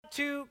want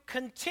to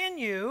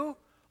continue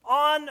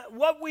on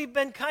what we've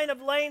been kind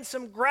of laying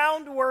some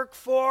groundwork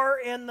for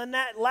in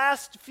the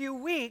last few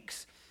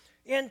weeks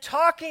in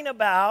talking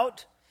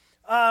about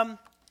the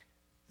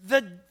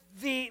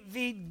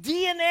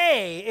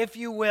DNA, if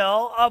you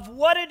will, of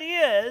what it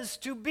is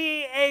to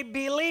be a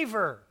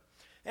believer.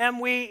 And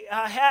we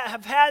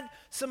have had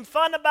some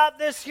fun about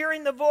this,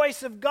 hearing the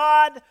voice of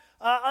God,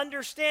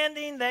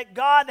 understanding that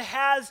God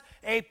has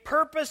a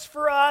purpose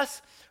for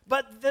us.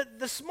 But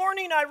this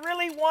morning I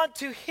really want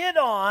to hit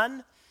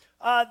on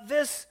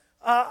this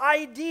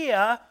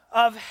idea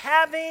of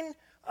having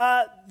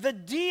the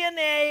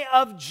DNA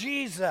of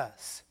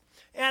Jesus.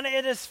 And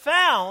it is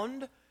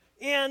found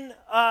in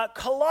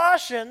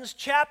Colossians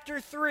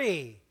chapter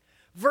 3,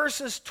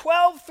 verses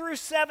 12 through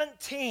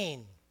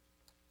 17.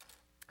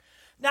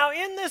 Now,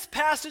 in this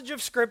passage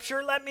of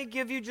Scripture, let me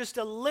give you just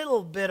a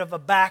little bit of a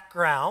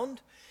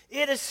background.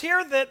 It is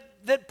here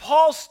that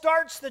Paul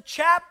starts the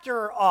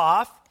chapter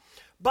off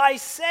by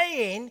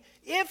saying,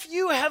 if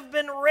you have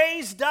been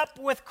raised up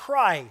with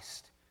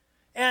Christ,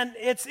 and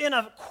it's in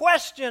a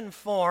question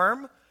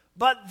form,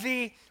 but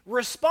the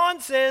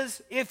response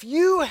is, if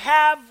you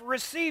have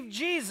received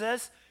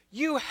Jesus,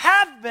 you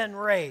have been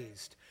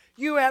raised.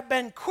 You have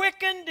been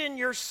quickened in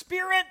your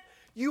spirit.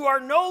 You are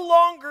no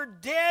longer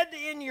dead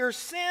in your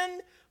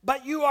sin,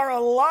 but you are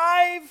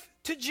alive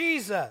to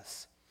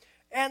Jesus.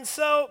 And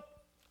so,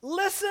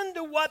 listen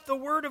to what the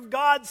Word of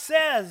God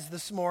says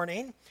this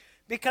morning,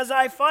 because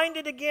I find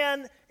it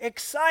again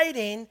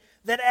exciting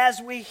that as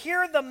we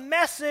hear the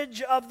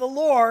message of the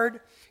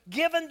Lord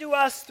given to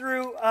us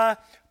through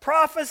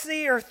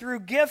prophecy or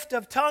through gift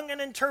of tongue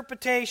and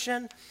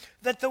interpretation,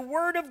 that the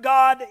Word of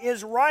God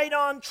is right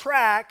on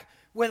track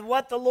with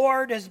what the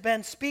Lord has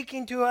been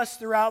speaking to us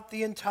throughout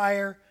the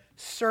entire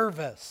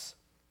service.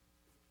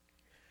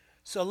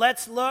 So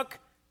let's look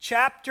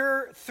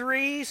chapter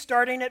 3,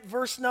 starting at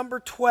verse number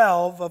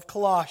 12 of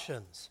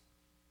Colossians.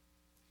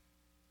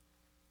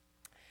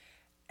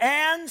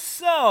 And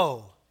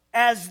so,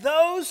 as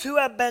those who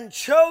have been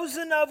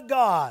chosen of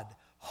God,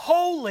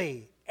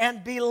 holy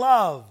and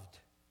beloved,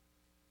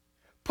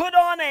 put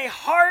on a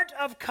heart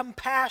of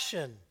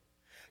compassion,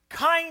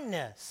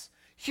 kindness,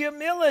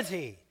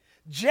 humility,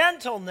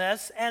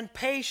 gentleness, and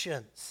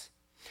patience,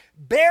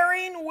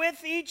 bearing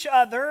with each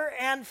other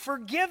and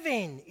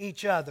forgiving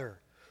each other.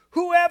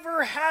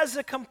 Whoever has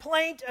a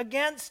complaint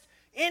against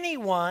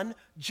anyone,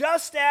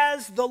 just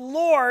as the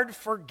Lord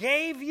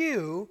forgave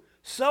you,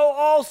 so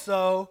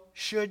also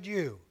should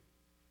you.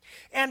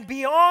 And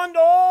beyond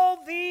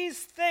all these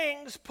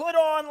things, put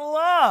on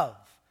love,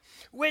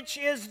 which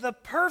is the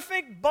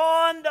perfect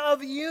bond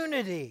of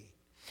unity.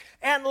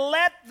 And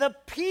let the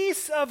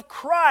peace of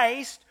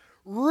Christ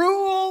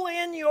rule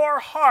in your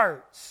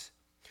hearts,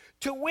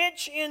 to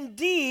which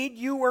indeed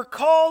you were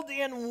called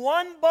in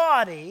one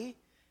body,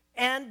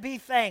 and be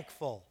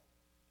thankful.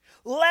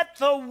 Let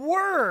the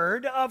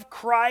word of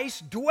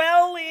Christ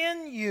dwell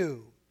in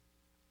you,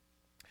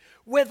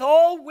 with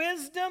all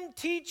wisdom,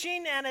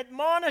 teaching and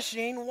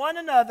admonishing one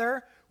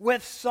another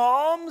with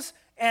psalms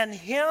and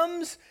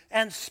hymns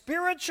and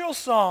spiritual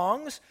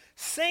songs,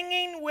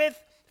 singing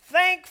with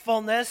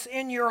thankfulness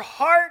in your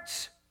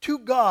hearts to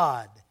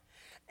God.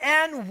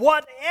 And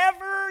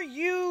whatever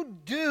you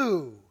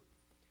do,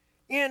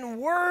 in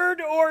word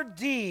or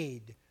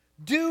deed,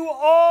 do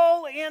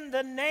all in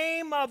the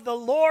name of the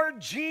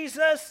Lord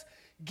Jesus,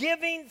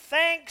 giving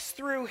thanks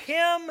through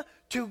him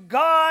to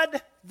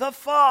God the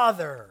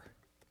Father.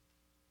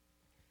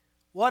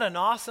 What an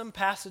awesome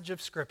passage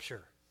of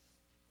Scripture.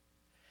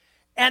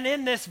 And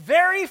in this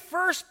very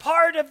first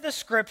part of the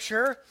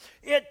Scripture,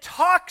 it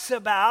talks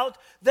about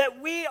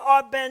that we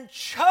have been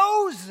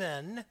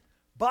chosen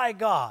by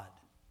God.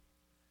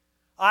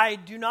 I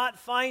do not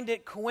find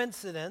it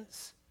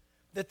coincidence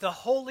that the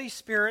Holy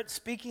Spirit,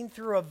 speaking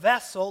through a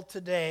vessel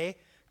today,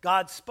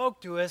 God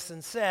spoke to us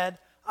and said,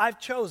 I've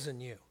chosen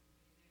you.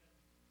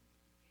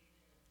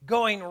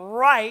 Going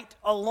right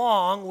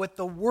along with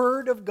the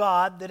Word of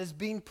God that is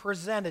being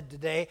presented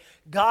today,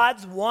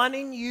 God's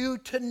wanting you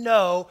to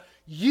know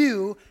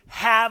you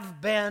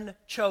have been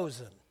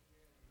chosen.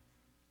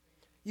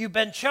 You've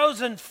been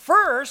chosen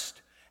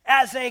first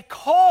as a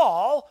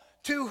call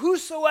to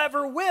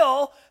whosoever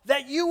will,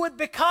 that you would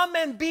become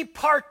and be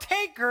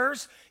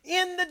partakers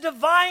in the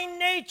divine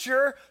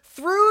nature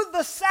through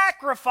the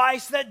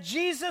sacrifice that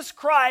Jesus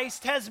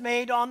Christ has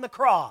made on the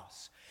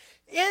cross,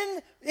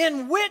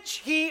 in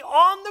which he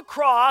on the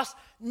cross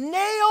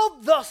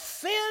nailed the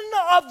sin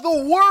of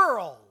the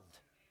world,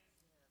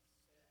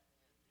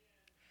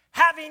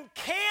 having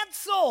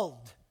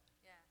canceled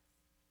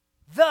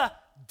the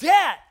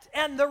debt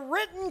and the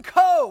written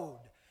code,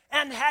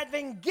 and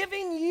having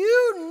given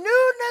you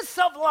newness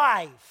of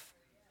life.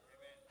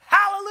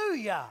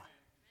 Hallelujah.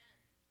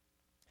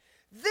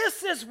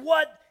 This is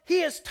what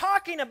he is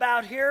talking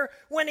about here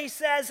when he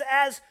says,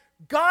 as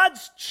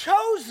God's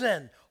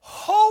chosen,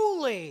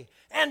 holy,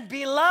 and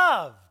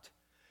beloved.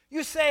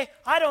 You say,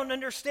 I don't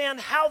understand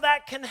how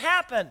that can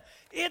happen.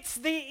 It's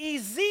the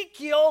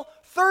Ezekiel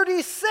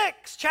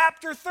 36,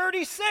 chapter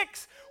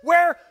 36,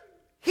 where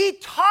he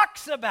talks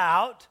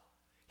about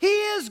He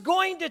is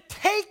going to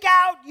take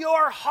out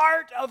your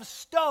heart of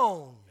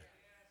stone.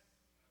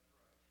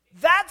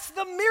 That's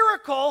the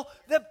miracle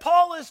that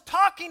Paul is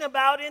talking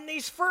about in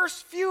these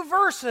first few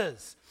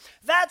verses.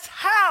 That's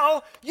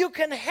how you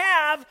can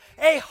have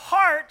a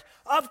heart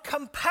of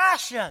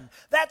compassion.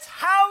 That's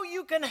how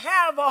you can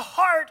have a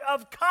heart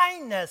of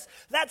kindness.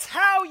 That's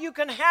how you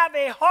can have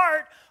a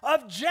heart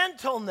of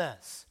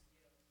gentleness.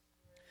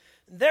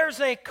 There's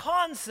a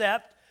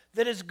concept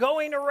that is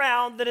going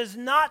around that is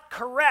not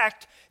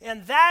correct,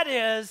 and that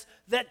is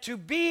that to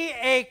be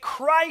a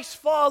Christ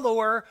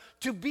follower,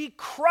 to be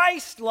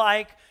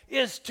Christ-like,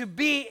 is to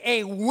be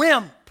a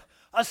wimp,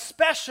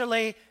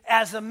 especially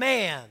as a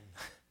man.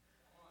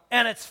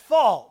 And it's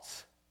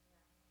false.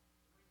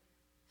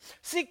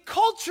 See,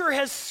 culture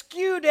has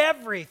skewed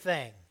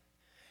everything.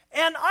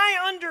 And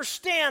I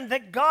understand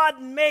that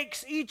God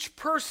makes each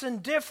person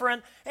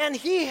different, and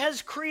He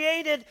has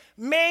created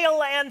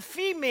male and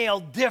female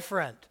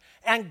different.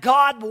 And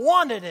God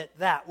wanted it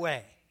that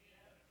way.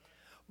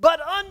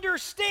 But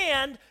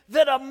understand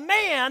that a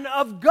man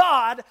of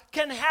God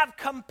can have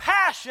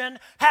compassion,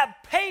 have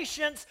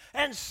patience,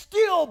 and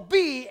still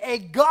be a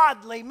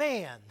godly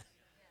man.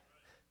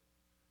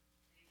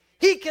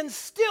 He can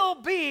still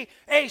be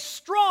a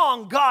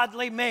strong,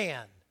 godly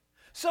man.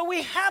 So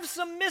we have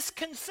some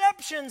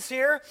misconceptions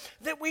here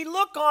that we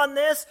look on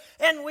this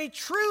and we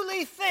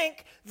truly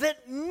think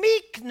that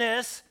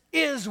meekness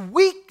is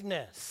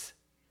weakness.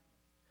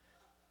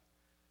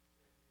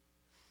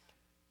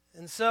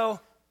 And so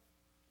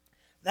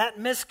that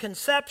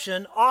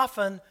misconception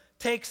often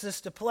takes us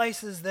to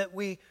places that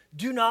we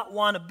do not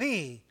want to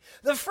be.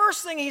 The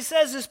first thing he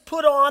says is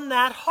put on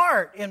that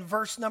heart in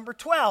verse number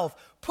 12.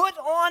 Put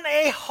on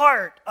a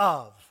heart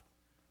of.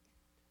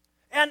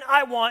 And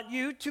I want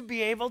you to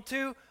be able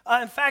to,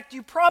 in fact,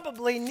 you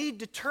probably need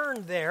to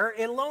turn there.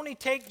 It'll only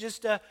take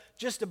just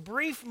a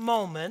brief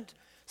moment.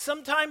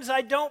 Sometimes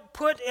I don't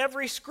put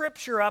every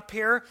scripture up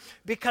here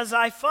because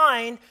I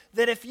find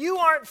that if you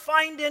aren't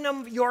finding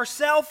them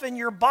yourself in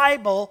your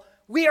Bible,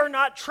 we are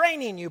not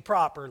training you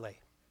properly.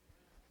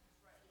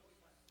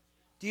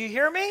 Do you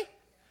hear me?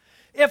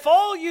 If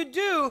all you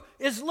do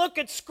is look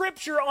at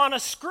scripture on a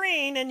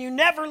screen and you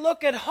never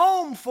look at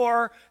home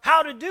for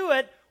how to do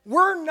it,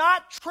 we're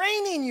not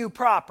training you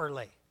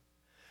properly.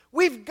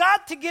 We've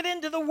got to get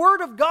into the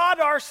Word of God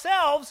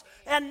ourselves,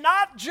 and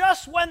not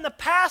just when the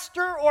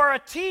pastor or a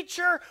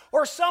teacher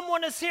or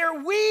someone is here.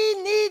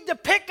 We need to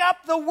pick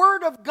up the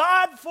Word of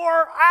God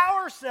for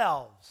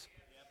ourselves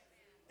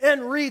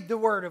and read the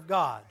Word of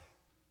God.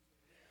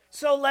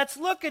 So let's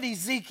look at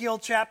Ezekiel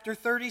chapter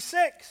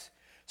 36,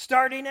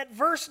 starting at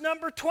verse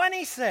number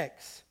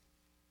 26.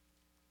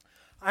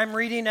 I'm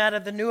reading out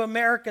of the New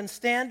American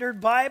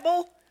Standard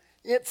Bible.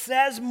 It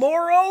says,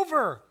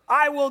 "Moreover,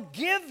 I will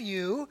give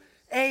you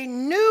a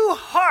new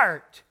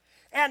heart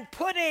and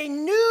put a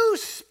new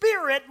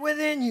spirit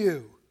within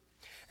you.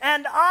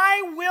 And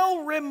I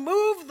will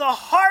remove the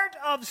heart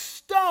of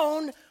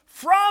stone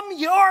from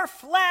your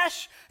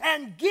flesh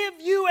and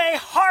give you a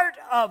heart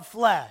of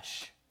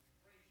flesh."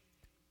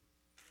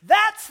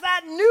 That's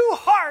that new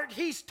heart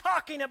he's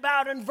talking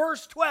about in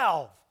verse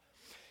 12.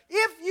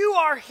 If you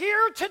are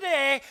here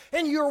today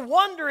and you're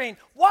wondering,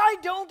 why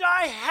don't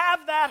I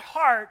have that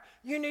heart?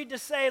 You need to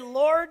say,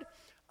 Lord,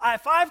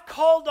 if I've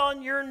called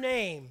on your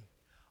name,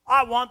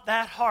 I want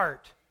that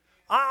heart.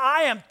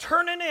 I am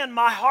turning in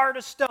my heart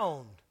of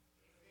stone.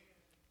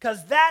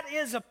 Because that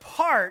is a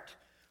part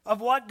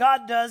of what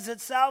God does at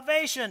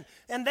salvation.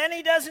 And then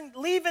he doesn't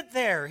leave it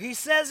there. He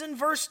says in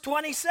verse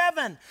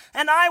 27,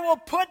 "And I will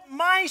put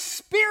my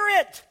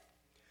spirit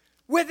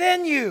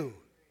within you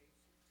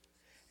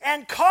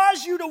and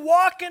cause you to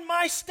walk in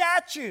my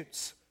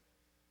statutes,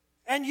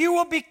 and you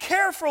will be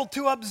careful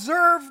to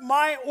observe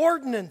my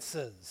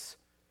ordinances."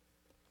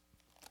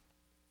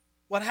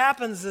 What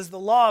happens is the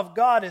law of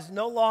God is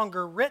no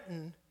longer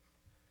written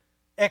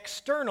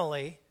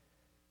externally.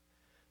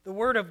 The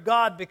Word of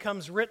God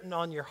becomes written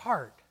on your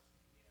heart.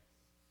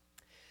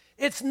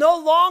 It's no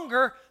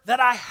longer that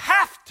I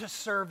have to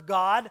serve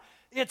God,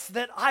 it's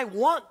that I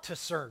want to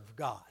serve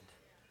God.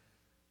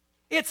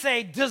 It's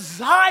a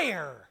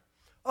desire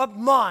of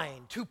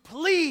mine to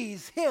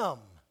please Him.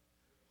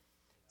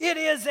 It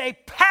is a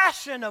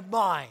passion of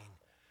mine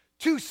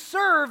to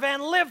serve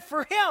and live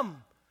for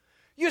Him.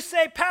 You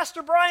say,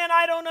 Pastor Brian,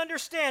 I don't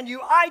understand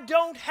you. I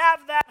don't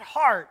have that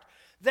heart.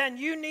 Then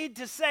you need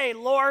to say,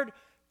 Lord,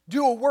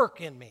 do a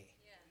work in me.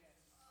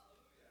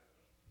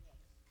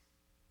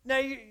 Now,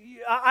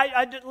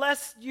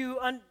 unless you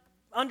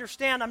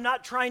understand, I'm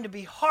not trying to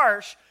be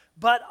harsh,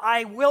 but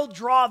I will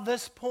draw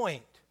this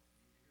point.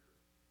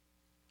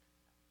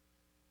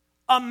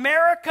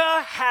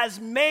 America has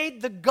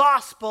made the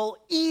gospel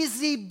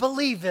easy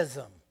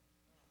believism,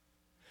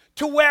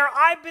 to where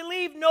I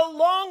believe no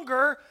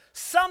longer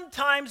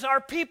sometimes are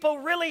people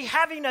really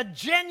having a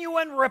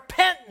genuine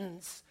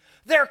repentance.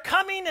 They're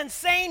coming and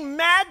saying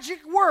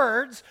magic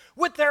words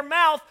with their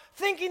mouth,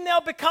 thinking they'll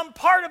become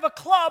part of a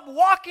club,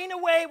 walking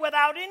away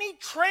without any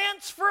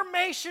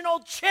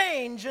transformational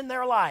change in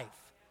their life.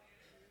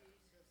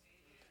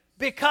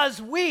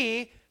 because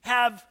we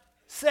have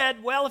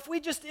said, well, if we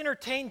just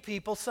entertain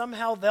people,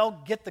 somehow they'll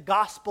get the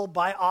gospel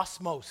by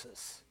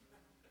osmosis.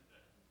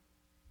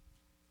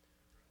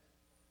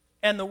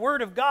 And the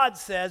Word of God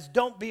says,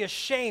 don't be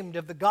ashamed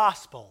of the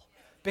gospel,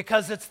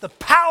 because it's the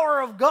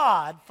power of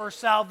God for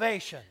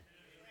salvation.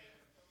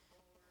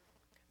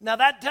 Now,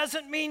 that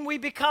doesn't mean we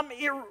become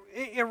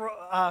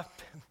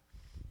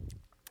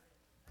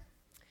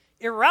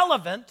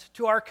irrelevant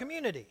to our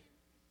community.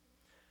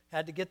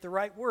 Had to get the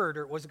right word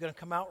or it was going to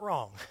come out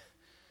wrong.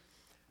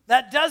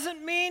 That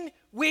doesn't mean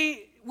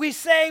we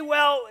say,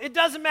 well, it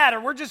doesn't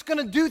matter. We're just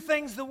going to do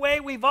things the way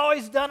we've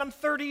always done them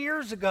 30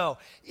 years ago.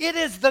 It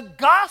is the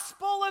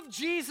gospel of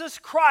Jesus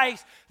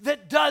Christ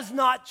that does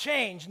not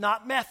change,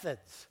 not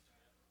methods.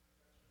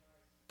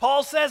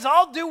 Paul says,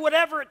 I'll do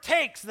whatever it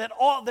takes that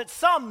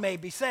some may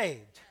be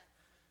saved.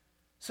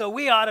 So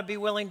we ought to be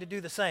willing to do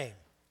the same.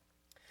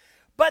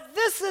 But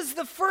this is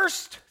the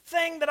first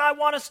thing that I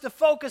want us to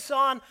focus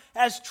on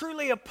as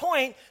truly a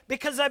point,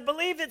 because I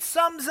believe it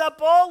sums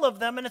up all of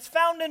them, and it's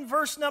found in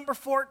verse number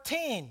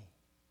 14.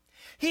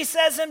 He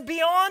says, and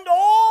beyond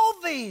all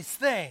these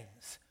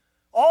things,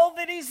 all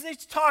that he's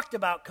talked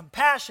about,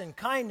 compassion,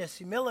 kindness,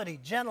 humility,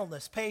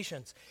 gentleness,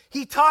 patience,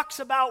 he talks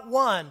about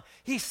one.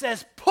 He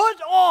says, put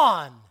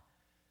on,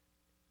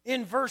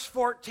 in verse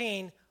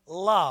 14,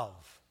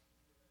 love.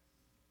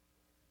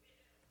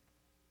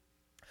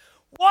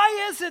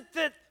 Why is it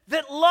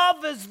that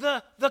love is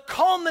the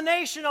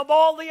culmination of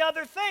all the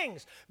other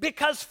things?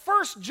 Because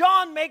 1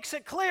 John makes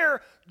it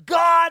clear,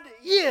 God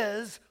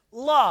is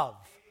love.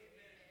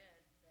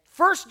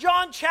 1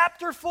 John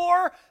chapter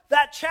 4,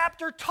 that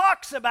chapter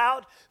talks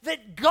about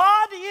that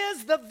God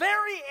is the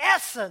very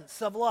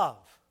essence of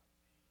love.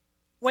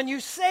 When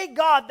you say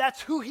God,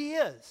 that's who He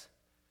is.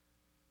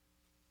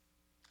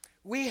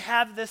 We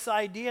have this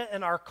idea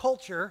in our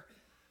culture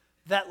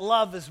that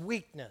love is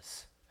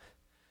weakness.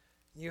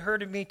 You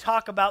heard me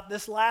talk about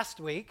this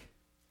last week,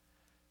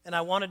 and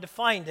I wanted to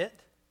find it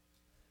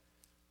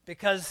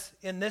because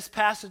in this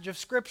passage of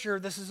Scripture,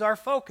 this is our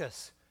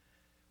focus.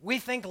 We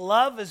think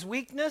love is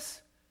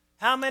weakness.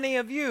 How many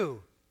of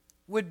you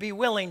would be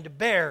willing to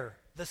bear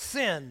the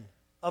sin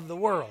of the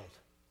world?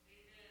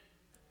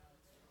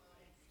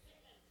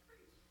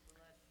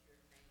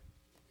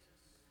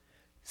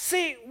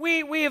 See,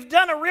 we have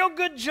done a real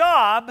good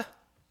job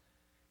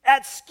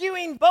at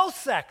skewing both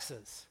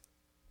sexes.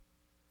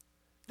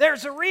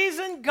 There's a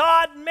reason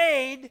God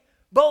made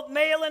both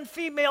male and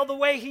female the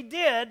way He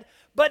did,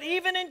 but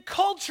even in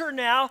culture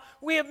now,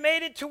 we have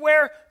made it to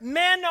where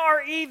men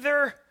are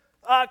either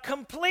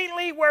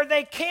completely where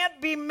they can't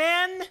be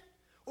men,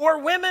 or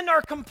women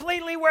are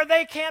completely where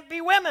they can't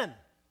be women.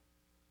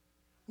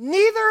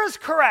 Neither is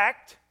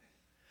correct.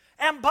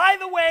 And by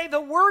the way, the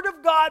Word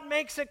of God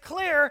makes it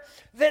clear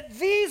that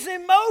these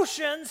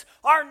emotions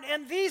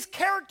and these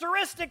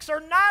characteristics are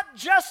not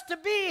just to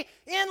be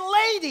in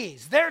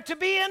ladies. They're to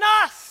be in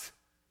us.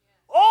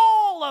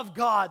 All of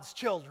God's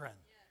children.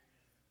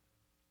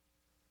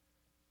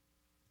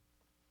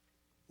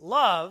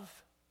 Love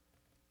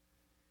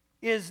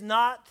is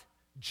not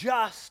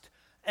just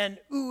an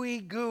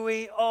ooey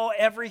gooey, oh,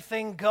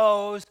 everything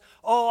goes,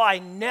 oh, I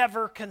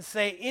never can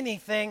say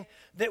anything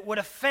that would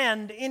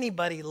offend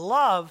anybody.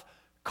 Love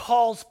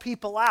calls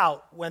people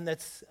out when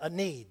it's a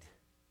need.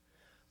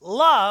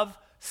 Love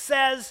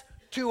says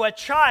to a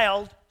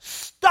child,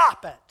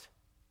 stop it.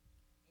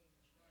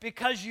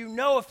 Because you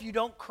know if you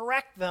don't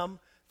correct them,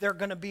 they're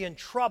going to be in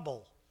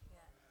trouble.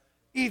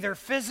 Either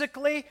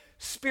physically,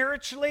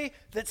 spiritually,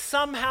 that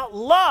somehow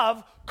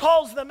love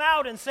calls them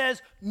out and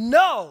says,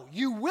 no,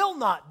 you will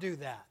not do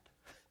that.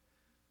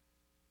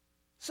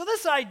 So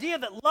this idea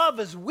that love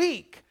is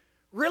weak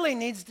really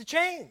needs to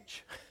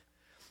change.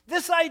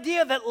 This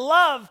idea that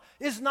love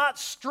is not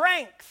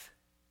strength.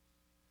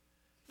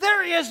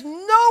 There is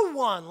no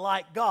one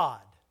like God.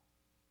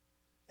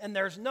 And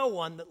there's no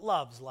one that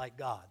loves like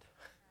God.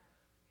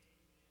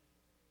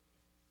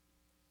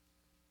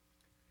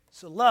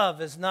 So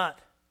love is not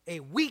a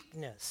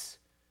weakness.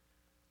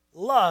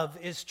 Love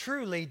is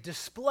truly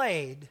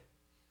displayed.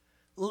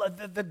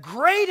 The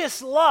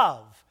greatest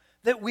love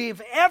that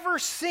we've ever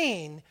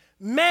seen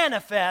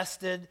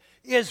manifested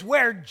is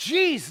where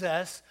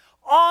Jesus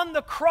on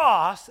the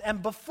cross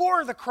and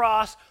before the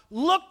cross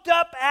looked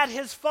up at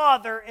His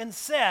Father and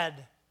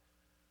said,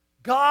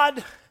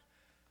 God,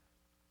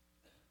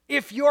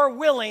 if you're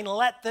willing,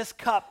 let this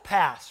cup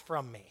pass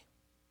from me.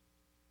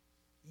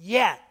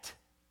 Yet,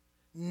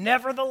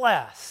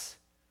 nevertheless,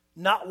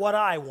 not what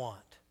I want,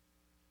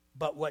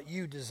 but what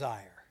you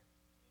desire.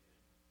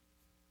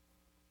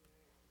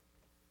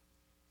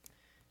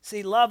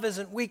 See, love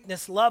isn't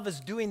weakness. Love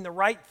is doing the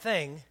right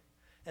thing.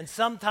 And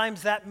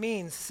sometimes that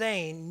means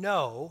saying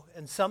no.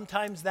 And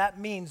sometimes that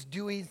means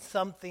doing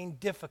something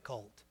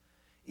difficult,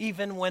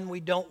 even when we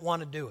don't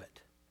want to do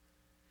it.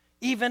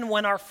 Even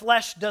when our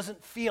flesh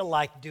doesn't feel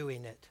like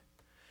doing it.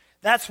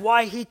 That's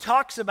why he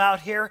talks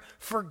about here,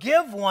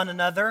 forgive one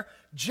another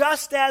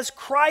just as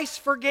Christ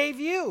forgave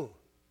you.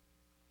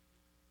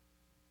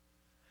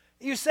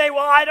 You say,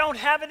 well, I don't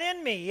have it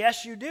in me.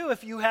 Yes, you do.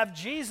 If you have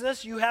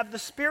Jesus, you have the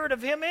Spirit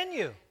of Him in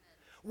you.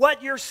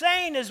 What you're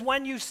saying is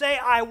when you say,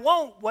 I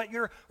won't,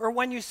 or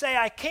when you say,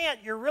 I can't,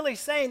 you're really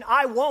saying,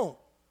 I won't.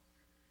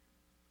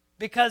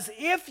 Because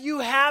if you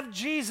have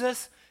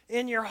Jesus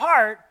in your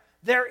heart,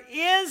 there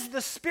is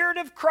the Spirit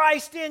of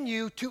Christ in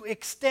you to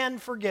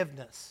extend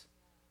forgiveness.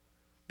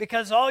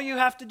 Because all you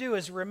have to do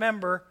is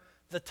remember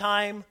the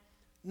time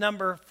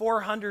number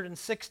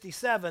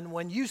 467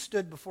 when you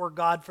stood before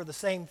God for the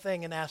same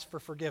thing and asked for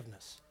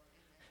forgiveness.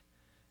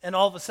 And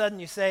all of a sudden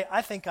you say,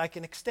 I think I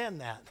can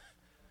extend that.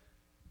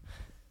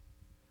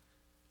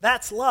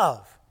 That's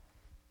love.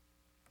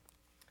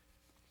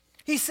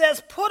 He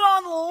says, put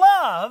on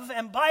love,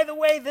 and by the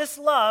way, this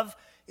love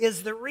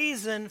is the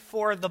reason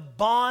for the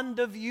bond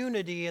of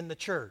unity in the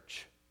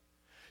church.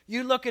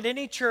 You look at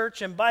any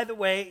church, and by the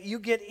way, you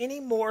get any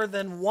more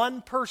than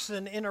one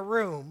person in a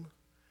room,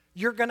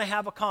 you're going to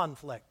have a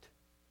conflict.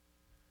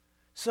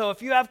 So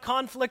if you have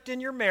conflict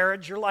in your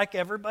marriage, you're like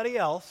everybody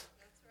else.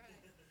 That's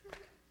right.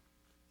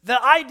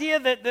 The idea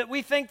that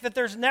we think that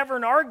there's never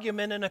an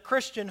argument in a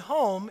Christian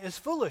home is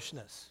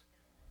foolishness.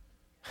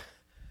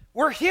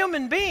 We're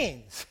human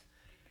beings.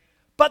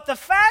 But the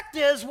fact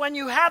is, when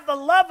you have the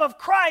love of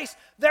Christ,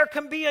 there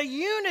can be a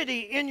unity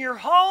in your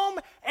home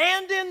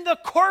and in the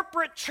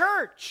corporate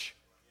church.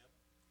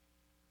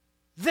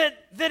 That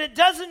it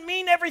doesn't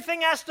mean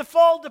everything has to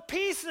fall to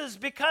pieces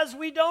because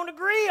we don't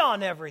agree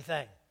on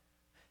everything.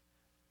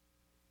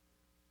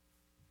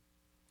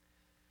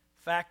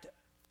 In fact,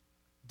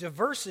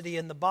 diversity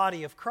in the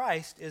body of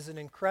Christ is an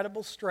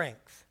incredible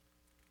strength,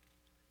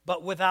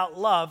 but without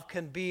love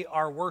can be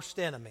our worst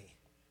enemy.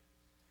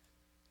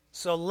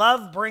 So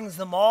love brings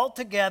them all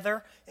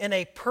together in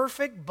a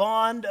perfect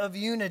bond of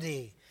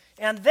unity.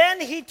 And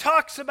then he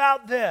talks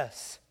about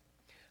this.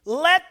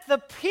 Let the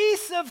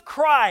peace of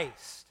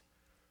Christ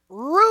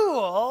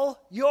rule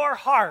your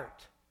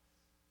heart.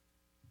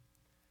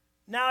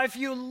 Now, if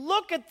you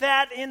look at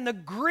that in the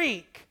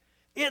Greek,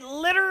 it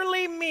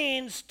literally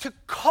means to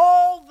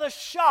call the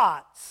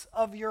shots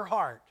of your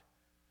heart.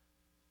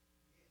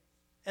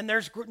 And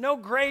there's no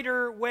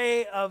greater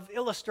way of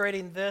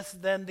illustrating this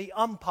than the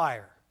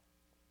umpire.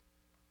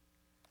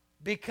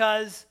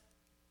 Because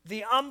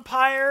the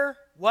umpire,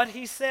 what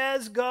he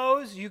says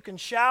goes. You can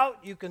shout,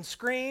 you can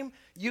scream,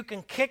 you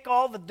can kick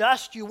all the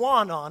dust you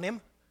want on him.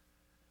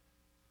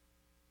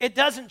 It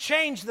doesn't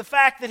change the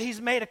fact that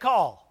he's made a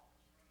call.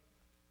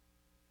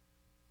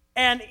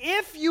 And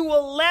if you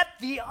will let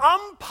the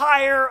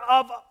umpire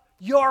of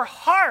your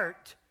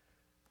heart,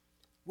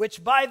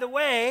 which by the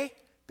way,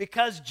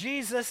 because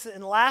Jesus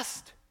in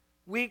last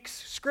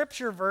week's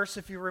scripture verse,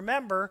 if you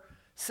remember,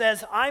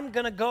 says, I'm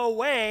going to go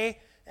away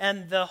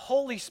and the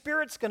Holy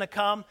Spirit's going to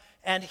come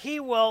and He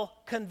will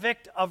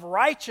convict of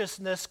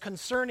righteousness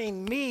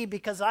concerning me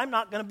because I'm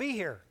not going to be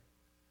here.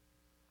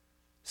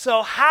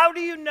 So how do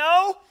you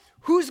know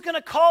who's going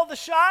to call the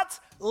shots?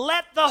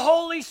 Let the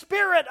Holy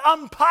Spirit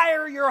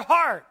umpire your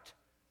heart.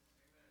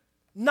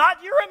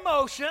 Not your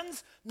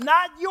emotions,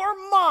 not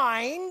your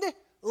mind.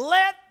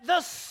 Let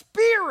the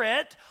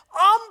Spirit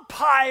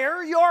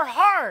umpire your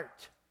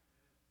heart.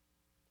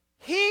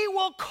 He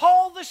will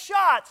call the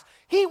shots.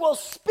 He will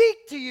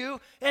speak to you,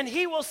 and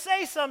He will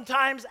say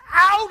sometimes,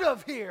 out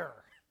of here.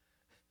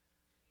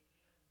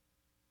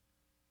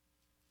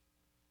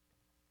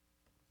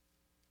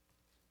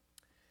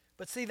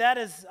 But see, that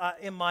is,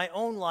 in my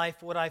own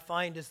life, what I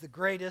find is the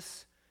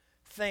greatest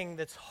thing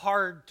that's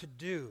hard to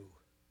do.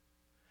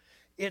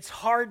 It's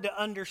hard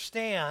to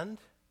understand,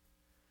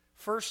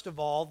 first of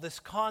all, this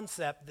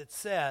concept that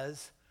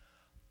says,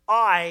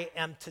 I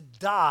am to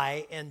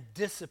die and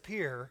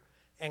disappear,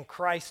 and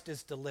Christ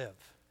is to live.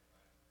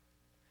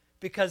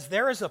 Because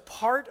there is a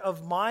part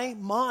of my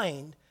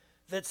mind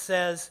that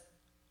says,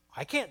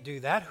 I can't do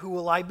that. Who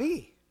will I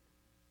be?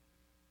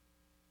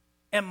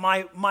 And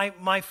my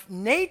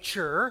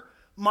nature,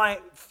 my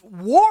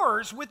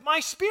wars with my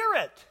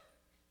spirit.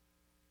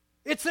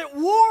 It's at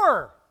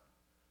war.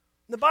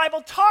 The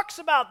Bible talks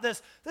about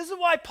this. This is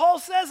why Paul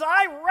says,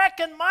 I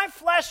reckon my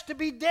flesh to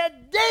be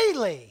dead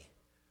daily.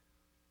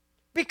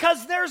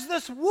 Because there's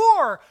this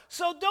war.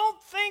 So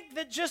don't think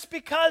that just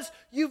because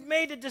you've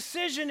made a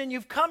decision and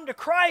you've come to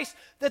Christ,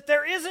 that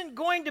there isn't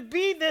going to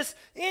be this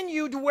in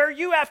you to where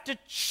you have to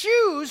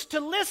choose to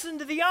listen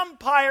to the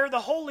umpire, the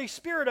Holy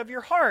Spirit of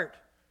your heart.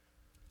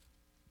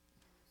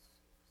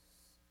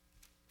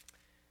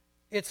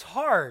 It's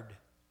hard.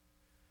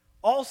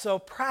 Also,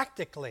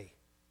 practically,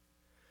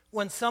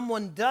 when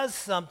someone does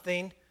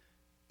something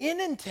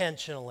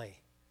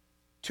unintentionally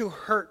to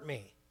hurt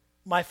me,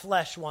 my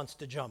flesh wants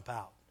to jump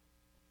out.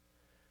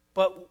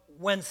 But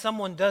when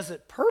someone does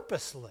it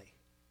purposely,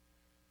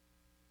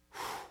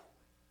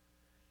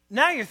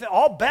 now you're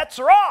all bets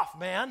are off,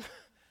 man.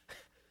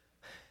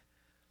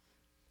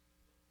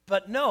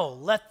 But no,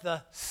 let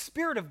the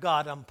Spirit of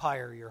God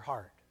umpire your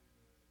heart.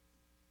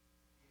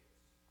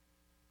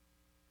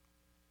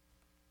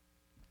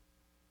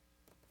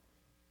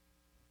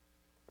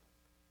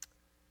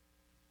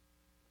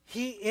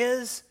 He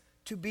is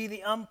to be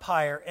the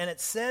umpire, and it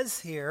says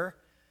here,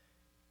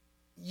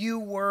 you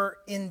were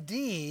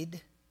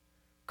indeed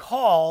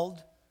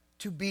called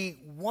to be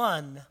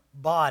one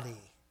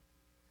body.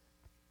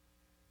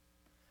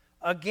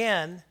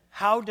 Again,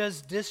 how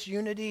does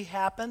disunity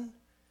happen?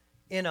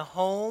 In a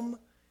home,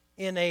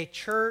 in a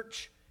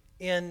church,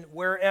 in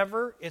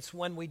wherever. It's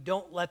when we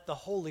don't let the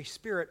Holy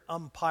Spirit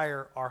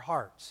umpire our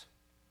hearts.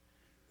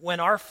 When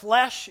our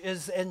flesh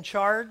is in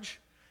charge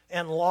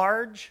and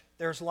large,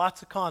 there's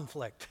lots of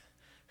conflict.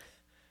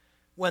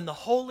 When the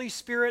Holy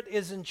Spirit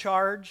is in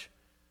charge,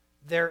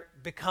 there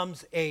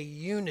becomes a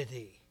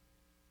unity.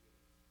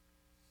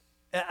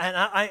 And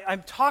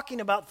I'm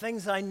talking about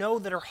things I know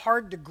that are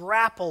hard to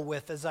grapple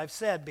with, as I've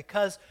said,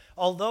 because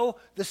although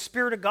the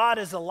Spirit of God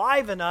is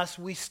alive in us,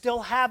 we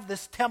still have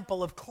this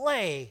temple of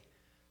clay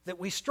that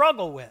we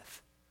struggle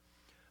with.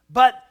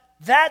 But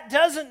that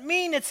doesn't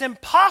mean it's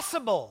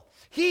impossible.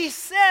 He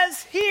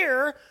says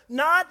here,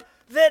 not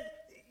that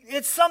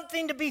it's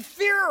something to be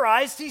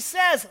theorized. He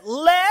says,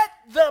 let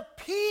the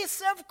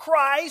peace of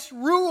Christ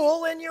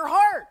rule in your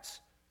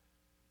hearts.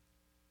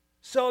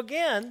 So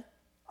again,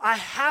 I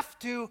have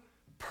to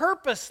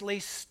purposely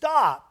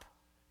stop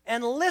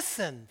and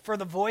listen for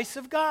the voice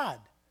of God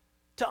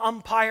to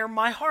umpire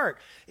my heart.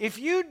 If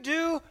you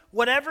do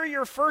whatever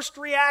your first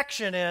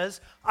reaction is,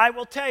 I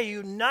will tell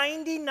you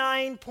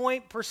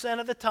 99%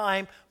 of the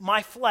time,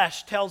 my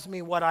flesh tells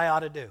me what I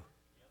ought to do.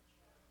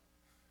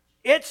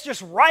 It's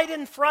just right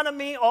in front of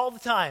me all the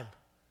time.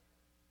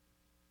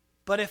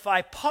 But if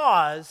I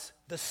pause,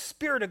 the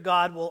Spirit of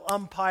God will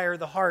umpire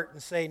the heart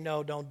and say,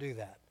 no, don't do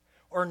that.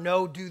 Or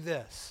no, do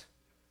this.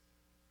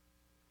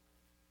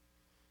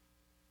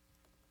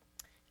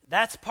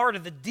 That's part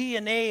of the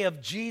DNA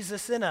of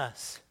Jesus in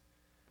us.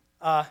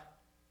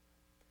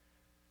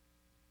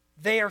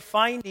 They are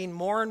finding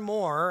more and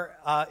more,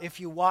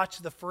 if you watch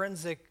the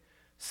forensic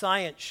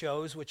science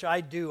shows, which I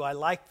do, I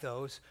like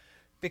those,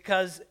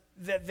 because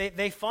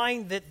they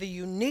find that the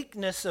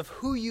uniqueness of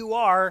who you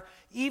are,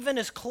 even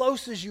as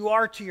close as you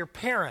are to your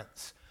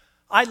parents.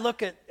 I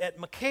look at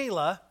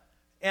Michaela,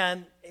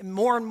 and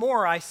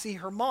more I see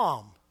her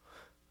mom.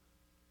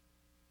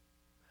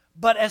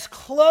 But as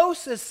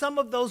close as some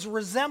of those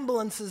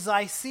resemblances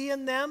I see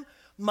in them,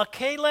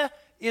 Michaela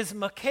is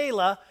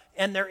Michaela,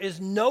 and there is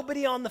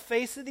nobody on the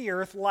face of the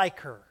earth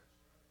like her.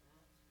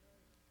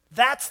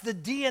 That's the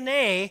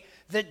DNA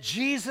that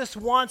Jesus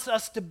wants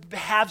us to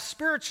have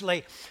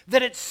spiritually,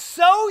 that it's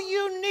so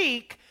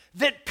unique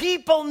that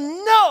people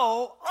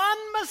know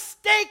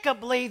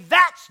unmistakably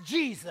that's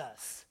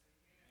Jesus.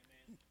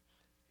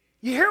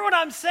 You hear what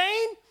I'm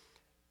saying?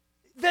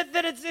 That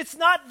it's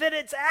not that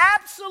it's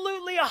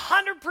absolutely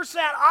 100%.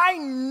 I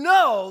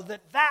know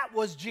that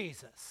was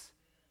Jesus.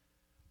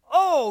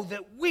 Oh,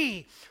 that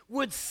we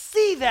would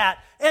see that.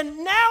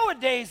 And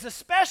nowadays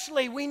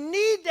especially, we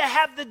need to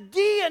have the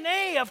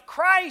DNA of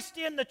Christ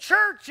in the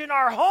church, in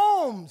our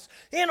homes,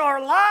 in our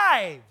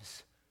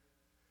lives.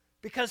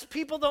 Because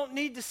people don't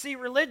need to see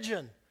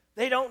religion.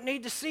 They don't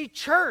need to see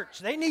church.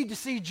 They need to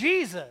see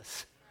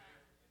Jesus.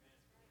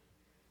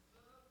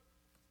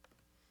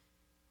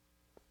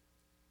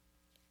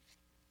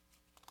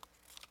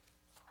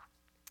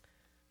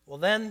 Well,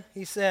 then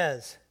he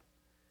says,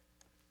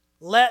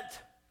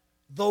 let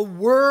the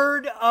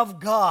Word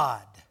of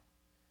God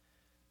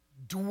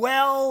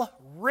dwell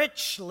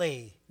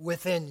richly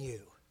within you.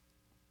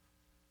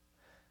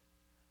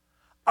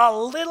 A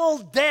little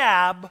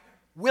dab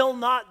will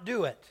not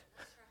do it.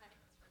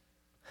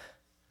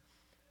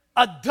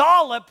 A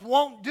dollop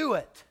won't do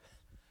it.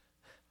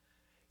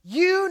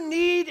 You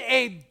need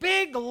a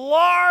big,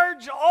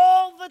 large,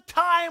 all the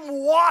time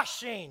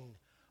washing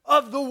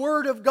of the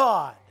Word of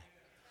God.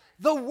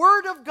 The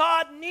Word of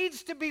God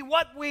needs to be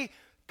what we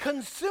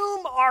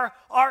consume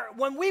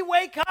when we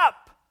wake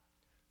up.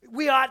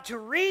 We ought to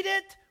read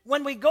it.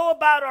 When we go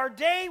about our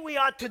day, we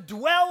ought to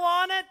dwell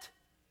on it.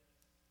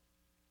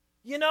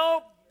 You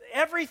know,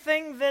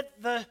 everything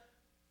that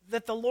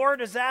the Lord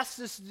has asked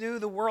us to do,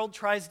 the world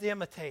tries to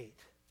imitate.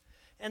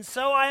 And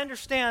so I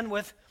understand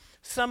with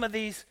some of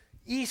these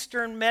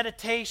Eastern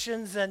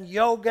meditations and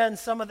yoga and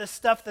some of the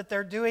stuff that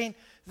they're doing,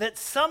 that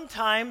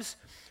sometimes,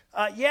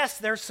 yes,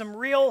 there's some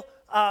real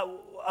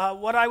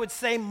what I would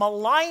say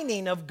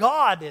maligning of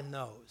God in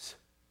those.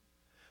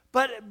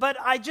 But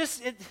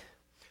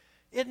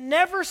it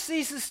never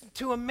ceases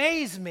to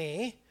amaze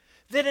me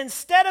that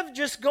instead of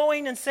just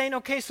going and saying,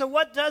 okay, so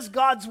what does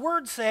God's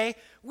Word say?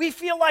 We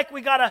feel like we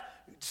got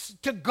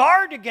to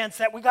guard against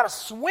that. We got to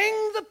swing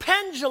the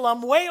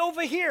pendulum way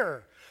over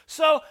here.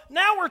 So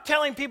now we're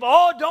telling people,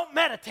 oh, don't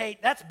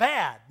meditate. That's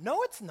bad.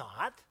 No, it's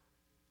not.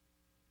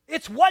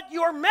 It's what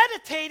you're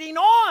meditating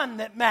on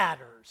that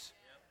matters.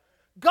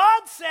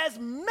 God says,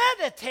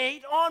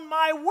 meditate on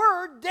my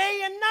word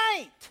day and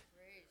night.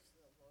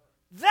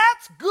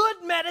 That's good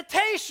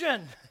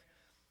meditation.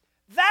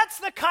 That's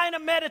the kind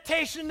of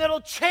meditation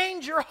that'll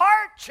change your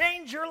heart,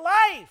 change your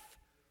life.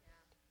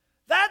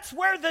 That's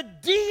where the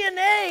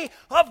DNA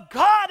of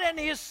God and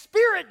His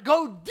Spirit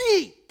go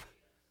deep.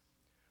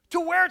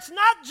 To where it's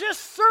not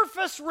just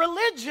surface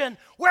religion,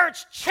 where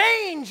it's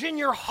change in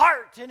your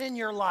heart and in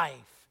your life.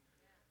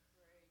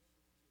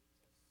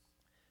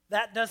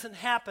 that doesn't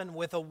happen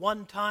with a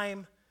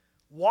one-time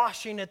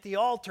washing at the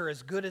altar,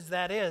 as good as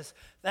that is.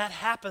 That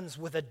happens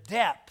with a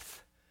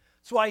depth.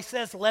 That's why he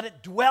says, let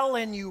it dwell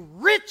in you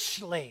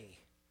richly.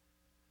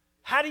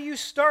 How do you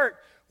start?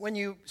 When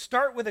you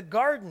start with a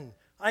garden,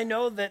 I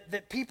know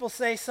that people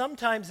say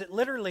sometimes it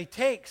literally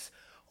takes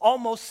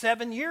almost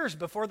 7 years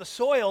before the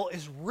soil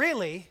is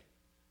really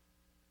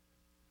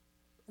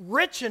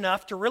rich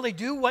enough to really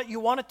do what you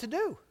want it to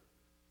do.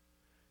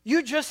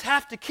 You just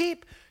have to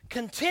keep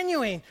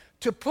continuing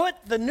to put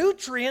the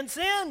nutrients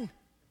in.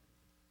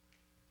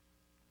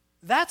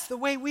 That's the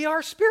way we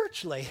are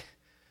spiritually.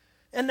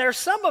 And there's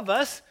some of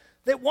us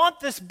that want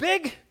this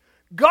big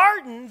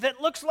garden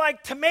that looks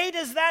like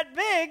tomatoes that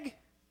big,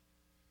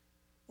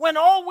 when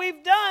all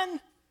we've done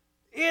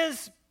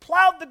is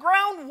plowed the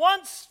ground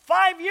once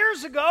 5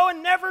 years ago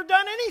and never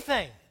done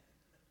anything.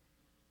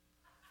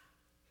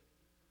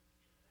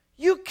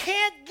 You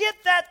can't get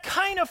that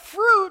kind of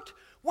fruit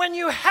when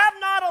you have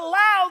not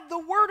allowed the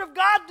Word of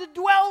God to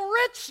dwell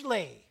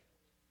richly.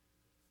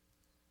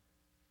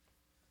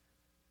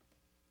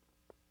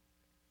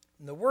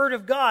 And the Word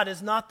of God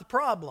is not the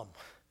problem.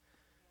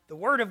 The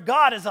Word of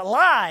God is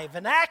alive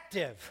and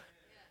active,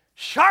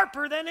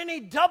 sharper than any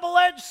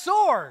double-edged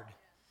sword.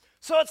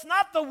 So it's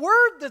not the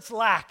Word that's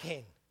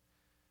lacking.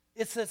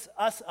 It's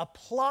us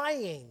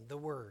applying the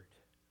Word.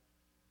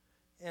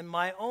 And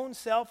my own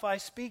self, I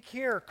speak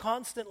here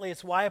constantly.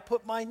 It's why I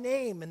put my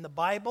name in the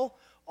Bible,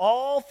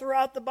 all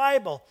throughout the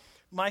Bible.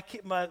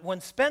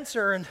 When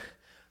Spencer and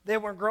they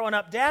were growing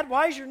up, Dad,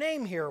 why is your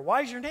name here?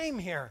 Why is your name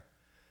here?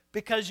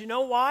 Because you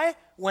know why?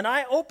 When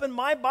I open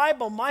my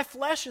Bible, my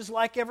flesh is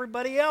like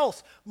everybody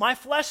else. My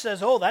flesh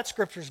says, oh, that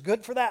scripture's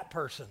good for that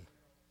person.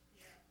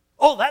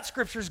 Oh, that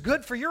scripture's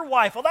good for your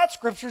wife. Oh, that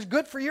scripture's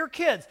good for your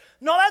kids.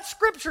 No, that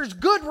scripture's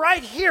good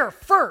right here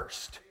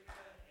first.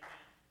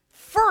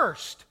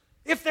 First.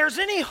 If there's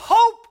any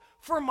hope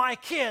for my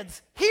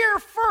kids, here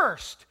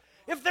first.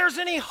 If there's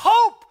any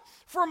hope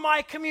for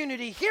my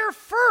community, here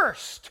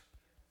first.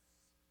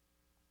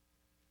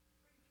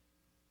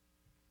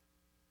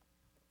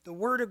 The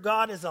Word of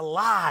God is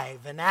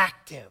alive and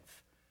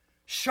active,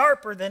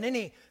 sharper than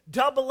any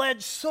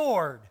double-edged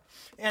sword.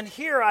 And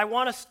here I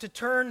want us to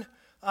turn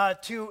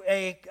to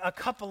a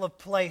couple of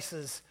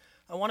places.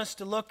 I want us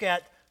to look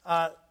at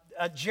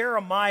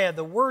Jeremiah.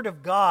 The Word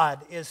of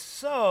God is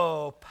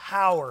so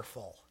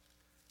powerful.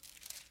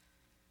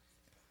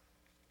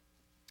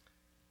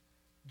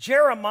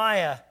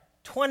 Jeremiah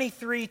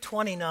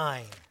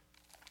 23:29.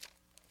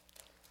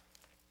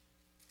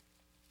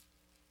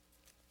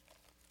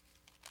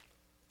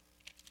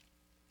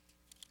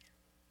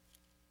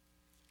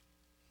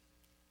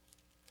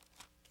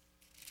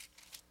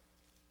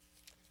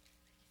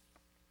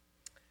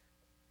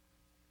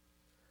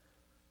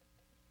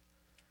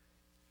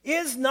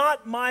 Is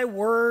not my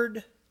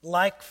word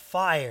like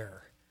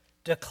fire,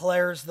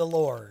 declares the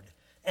Lord,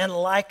 and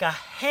like a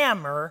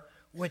hammer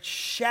which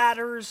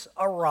shatters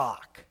a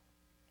rock?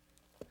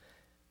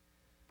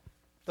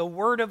 The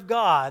Word of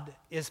God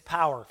is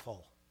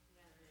powerful.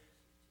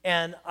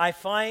 And I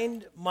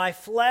find my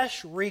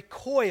flesh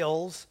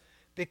recoils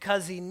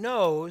because he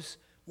knows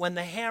when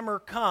the hammer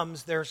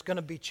comes, there's going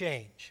to be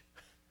change.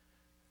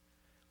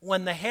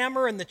 When the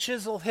hammer and the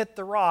chisel hit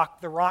the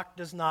rock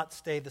does not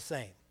stay the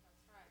same.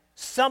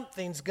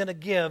 Something's going to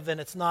give,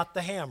 and it's not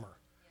the hammer.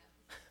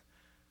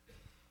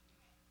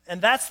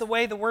 And that's the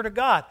way the Word of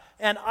God.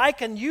 And I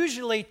can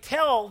usually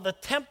tell the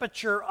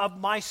temperature of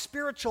my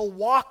spiritual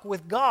walk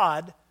with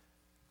God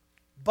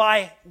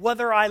by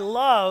whether I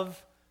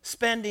love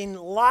spending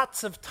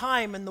lots of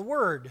time in the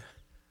Word.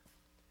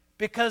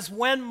 Because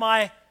when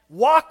my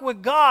walk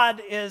with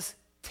God is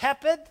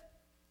tepid,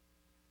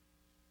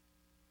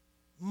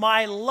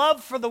 my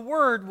love for the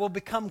Word will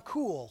become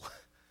cool.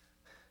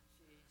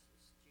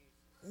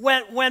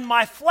 When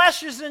my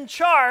flesh is in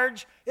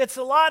charge, it's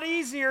a lot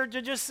easier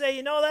to just say,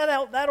 you know,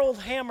 that old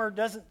hammer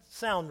doesn't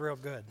sound real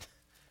good.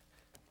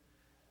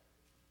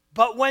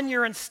 But when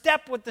you're in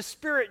step with the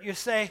Spirit, you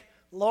say,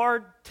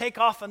 Lord, take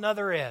off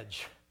another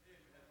edge.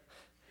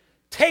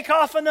 Take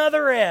off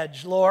another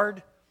edge,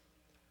 Lord.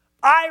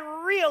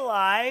 I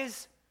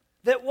realize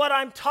that what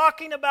I'm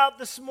talking about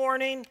this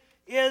morning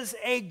is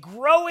a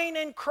growing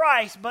in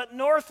Christ, but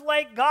North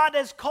Lake, God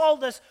has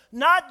called us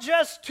not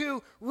just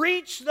to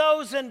reach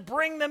those and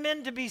bring them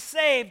in to be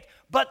saved,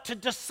 but to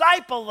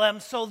disciple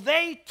them so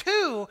they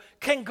too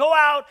can go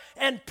out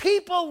and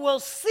people will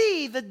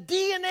see the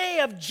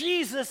DNA of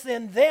Jesus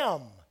in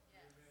them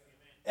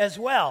as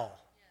well.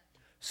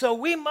 So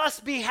we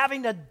must be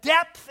having a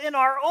depth in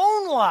our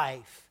own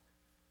life.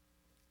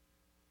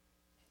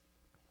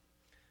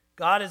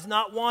 God is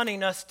not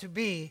wanting us to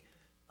be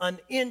an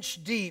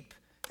inch deep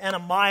and a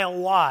mile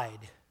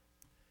wide.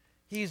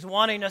 He's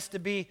wanting us to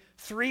be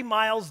 3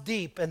 miles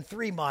deep and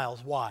 3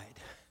 miles wide.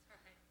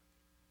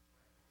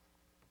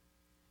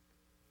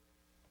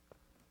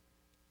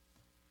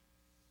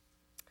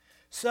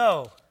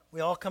 So, we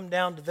all come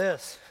down to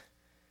this.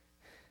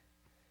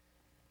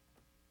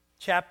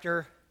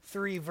 Chapter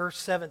 3, verse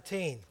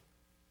 17.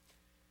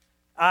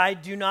 I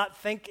do not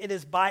think it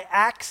is by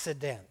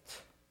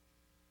accident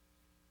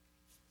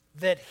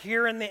that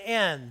here in the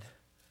end,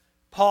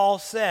 Paul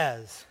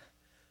says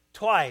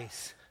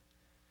twice,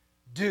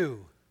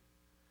 do.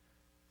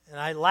 And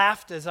I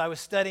laughed as I was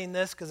studying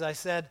this because I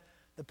said,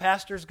 the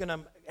pastor's going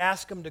to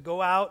ask him to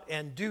go out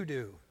and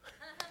do.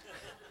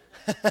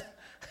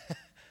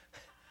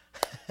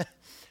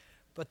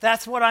 But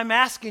that's what I'm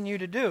asking you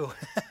to do.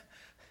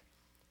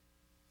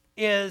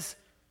 Is,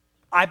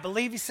 I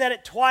believe he said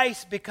it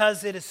twice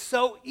because it is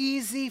so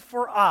easy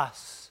for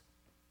us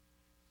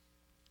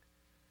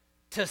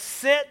to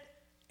sit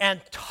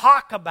and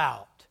talk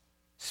about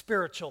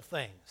spiritual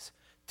things,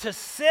 to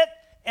sit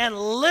and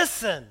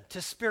listen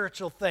to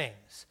spiritual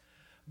things.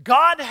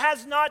 God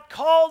has not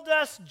called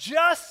us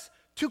just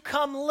to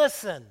come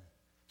listen.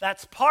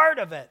 That's part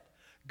of it.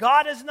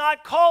 God has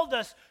not called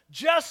us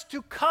just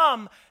to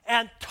come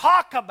and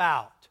talk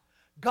about.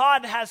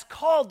 God has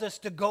called us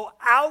to go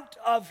out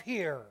of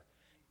here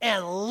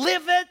and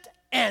live it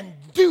and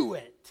do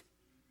it.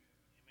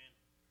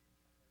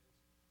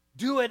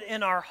 Do it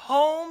in our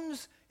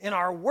homes, in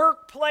our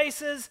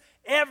workplaces,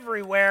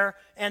 everywhere.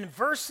 And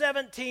verse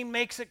 17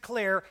 makes it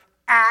clear,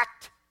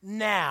 act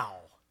now.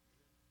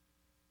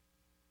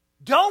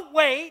 Don't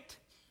wait.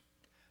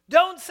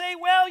 Don't say,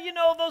 well,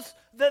 those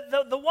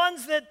the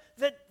ones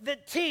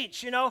that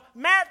teach,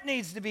 Matt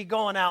needs to be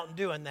going out and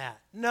doing that.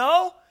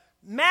 No,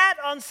 Matt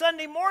on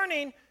Sunday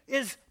morning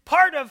is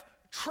part of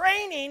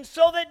training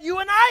so that you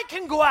and I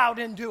can go out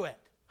and do it.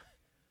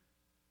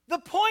 The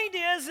point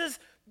is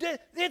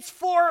that it's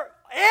for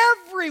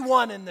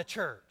everyone in the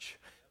church.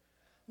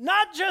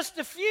 Not just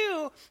a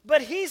few,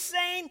 but he's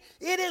saying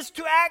it is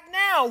to act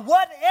now,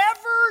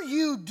 whatever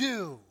you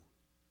do.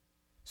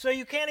 So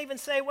you can't even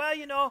say,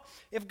 well,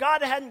 if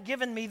God hadn't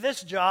given me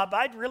this job,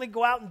 I'd really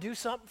go out and do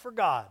something for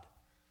God.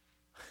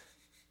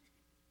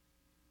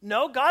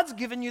 No, God's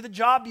given you the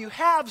job you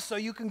have so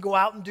you can go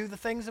out and do the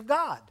things of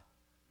God.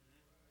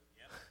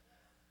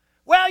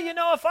 Well,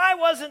 if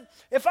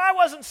I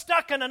wasn't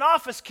stuck in an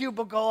office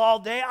cubicle all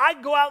day,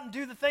 I'd go out and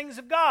do the things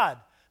of God.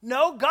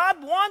 No,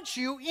 God wants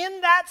you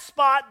in that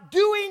spot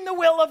doing the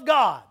will of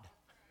God.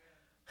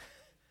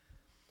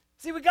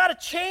 See, we got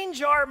to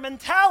change our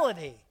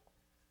mentality.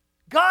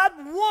 God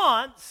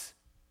wants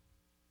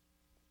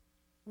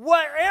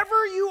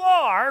wherever you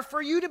are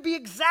for you to be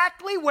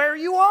exactly where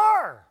you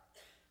are.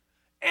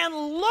 And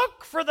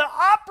look for the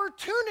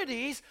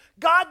opportunities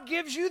God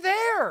gives you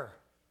there.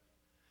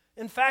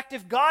 In fact,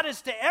 if God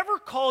is to ever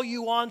call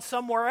you on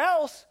somewhere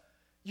else,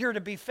 you're to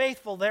be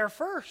faithful there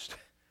first.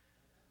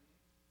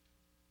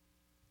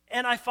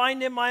 And I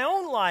find in my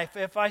own life,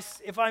 if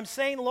I'm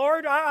saying,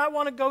 Lord, I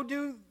want to go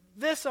do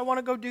this, I want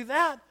to go do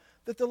that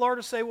the Lord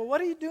will say, well,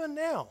 what are you doing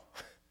now?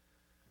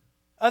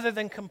 Other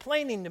than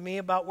complaining to me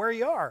about where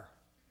you are.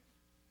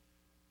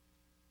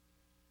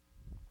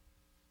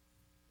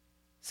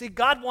 See,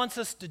 God wants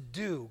us to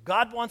do.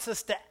 God wants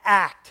us to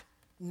act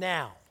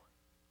now.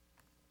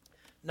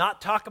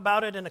 Not talk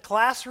about it in a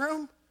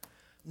classroom.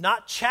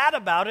 Not chat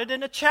about it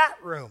in a chat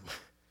room.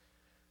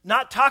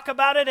 Not talk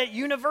about it at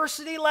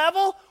university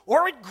level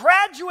or at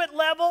graduate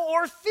level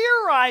or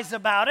theorize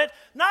about it.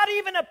 Not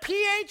even a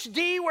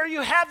PhD where you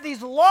have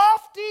these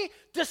lofty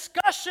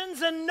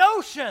discussions and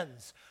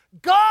notions.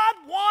 God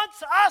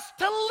wants us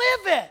to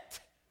live it.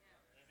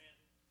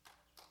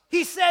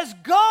 He says,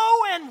 go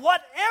and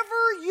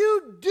whatever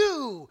you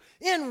do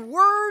in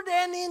word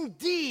and in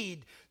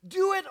deed,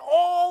 do it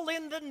all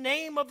in the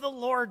name of the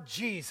Lord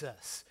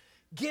Jesus,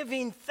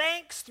 giving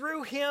thanks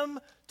through him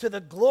to the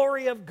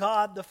glory of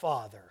God the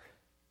Father.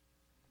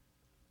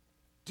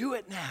 Do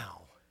it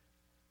now.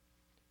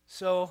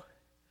 So,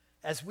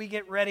 as we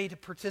get ready to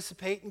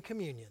participate in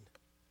communion,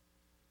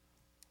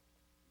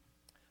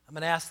 I'm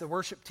going to ask the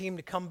worship team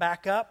to come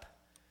back up,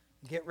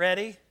 get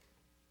ready.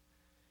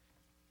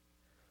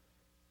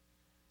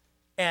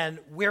 And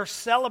we're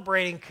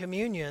celebrating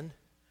communion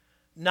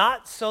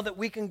not so that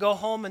we can go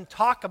home and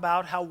talk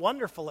about how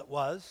wonderful it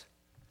was,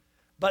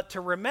 but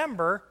to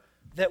remember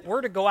that we're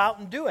to go out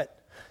and do it.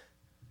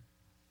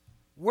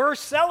 We're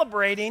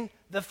celebrating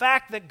the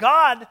fact that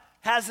God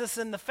has us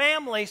in the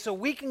family so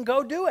we can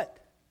go do it.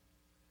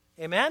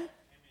 Amen?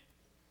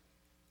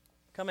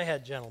 Come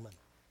ahead, gentlemen.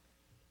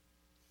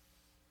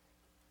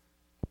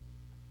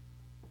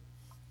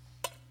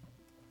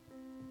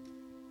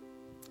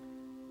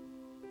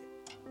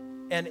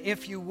 And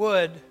if you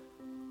would,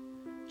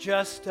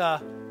 just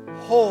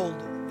hold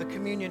the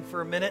communion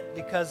for a minute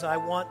because I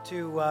want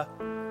to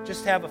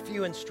just have a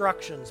few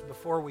instructions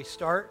before we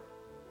start.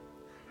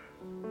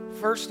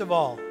 First of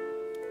all,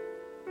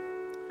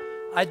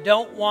 I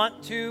don't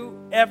want to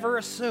ever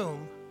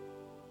assume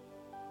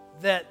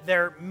that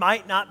there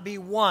might not be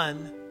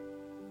one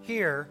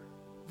here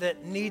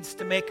that needs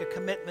to make a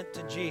commitment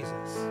to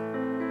Jesus.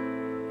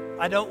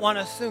 I don't want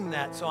to assume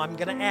that, so I'm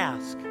going to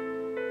ask.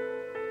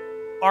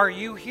 Are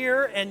you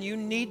here and you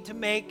need to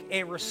make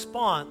a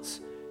response?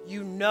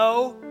 You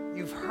know,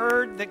 you've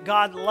heard that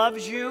God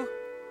loves you.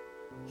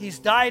 He's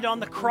died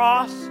on the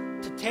cross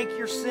to take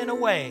your sin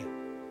away.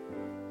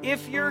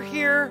 If you're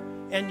here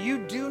and you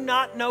do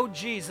not know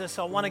Jesus,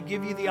 I want to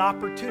give you the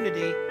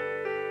opportunity.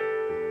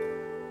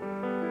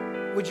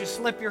 Would you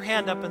slip your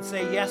hand up and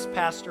say, yes,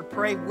 Pastor,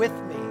 pray with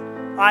me.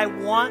 I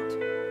want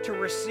to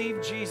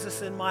receive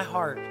Jesus in my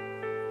heart.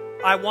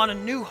 I want a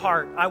new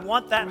heart. I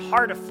want that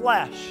heart of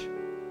flesh.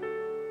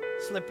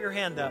 Slip your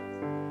hand up.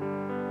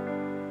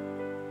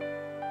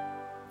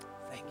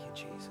 Thank you,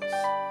 Jesus.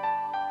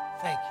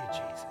 Thank you,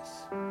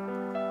 Jesus.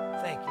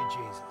 Thank you,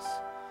 Jesus.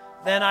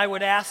 Then I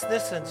would ask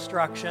this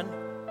instruction.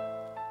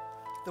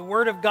 The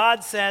Word of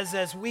God says,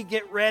 as we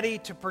get ready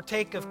to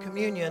partake of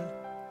communion,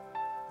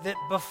 that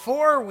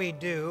before we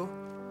do,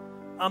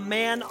 a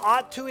man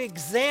ought to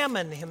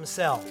examine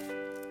himself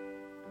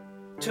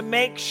to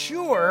make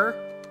sure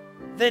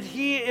that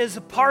he is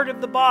a part of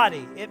the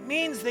body. It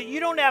means that you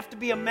don't have to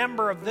be a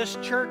member of this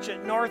church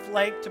at North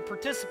Lake to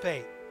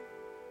participate,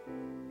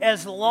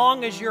 as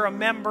long as you're a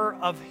member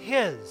of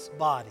His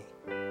body.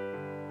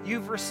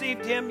 You've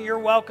received Him, you're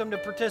welcome to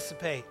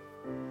participate.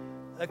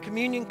 The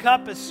communion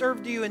cup is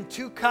served to you in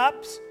 2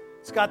 cups.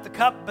 It's got the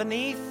cup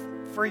beneath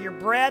for your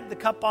bread. The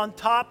cup on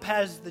top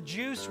has the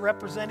juice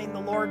representing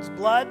the Lord's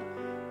blood.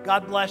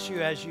 God bless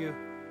you as you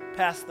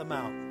pass them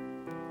out.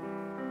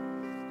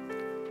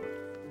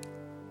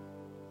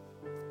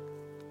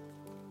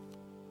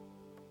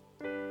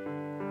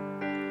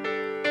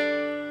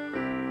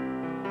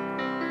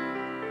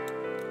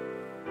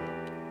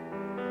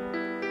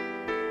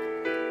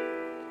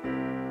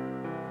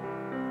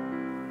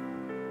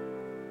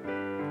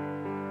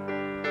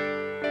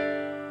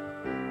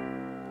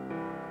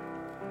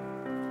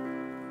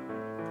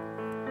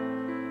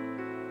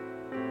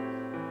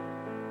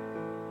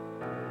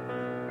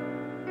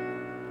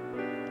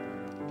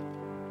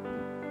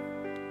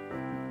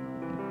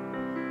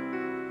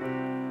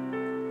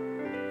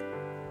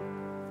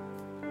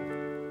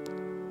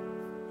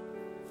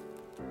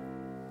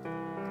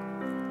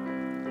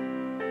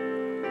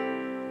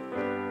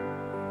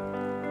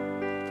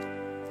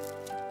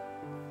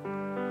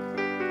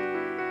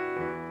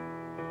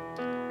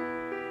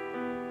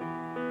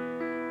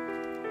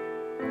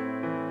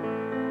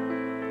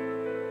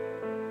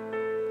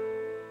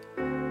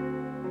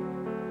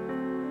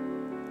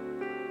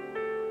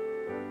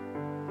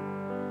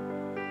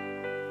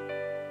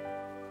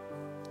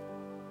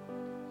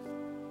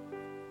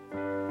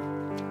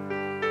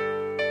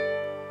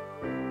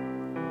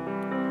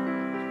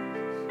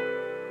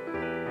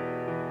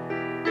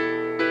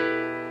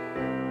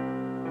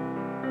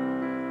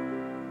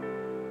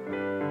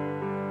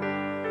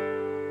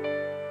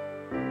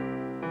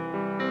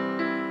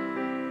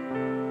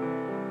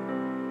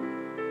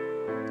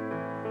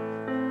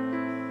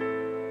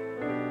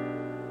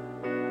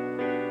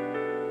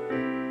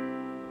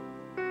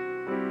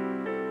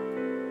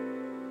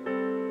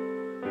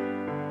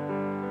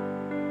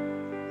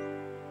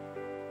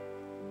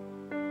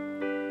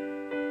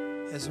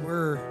 As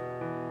we're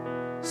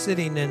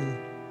sitting and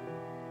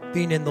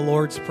being in the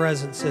Lord's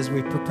presence as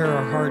we prepare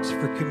our hearts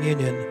for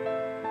communion,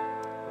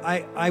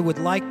 I would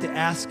like to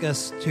ask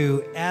us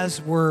to,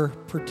 as we're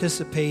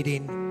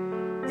participating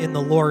in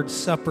the Lord's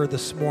Supper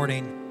this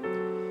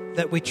morning,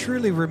 that we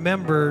truly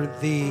remember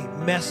the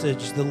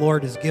message the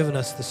Lord has given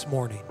us this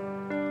morning.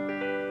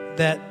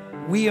 That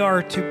we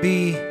are to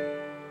be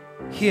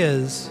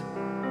His,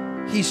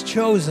 He's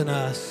chosen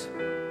us,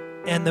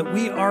 and that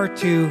we are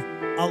to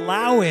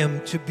allow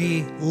Him to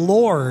be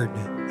Lord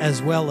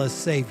as well as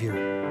Savior.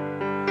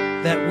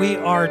 That we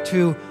are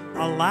to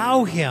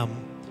allow Him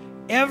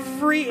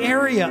every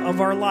area of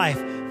our life,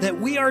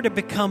 that we are to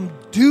become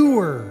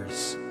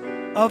doers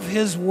of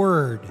His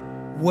Word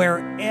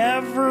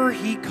wherever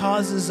He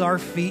causes our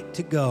feet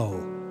to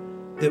go,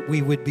 that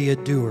we would be a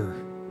doer.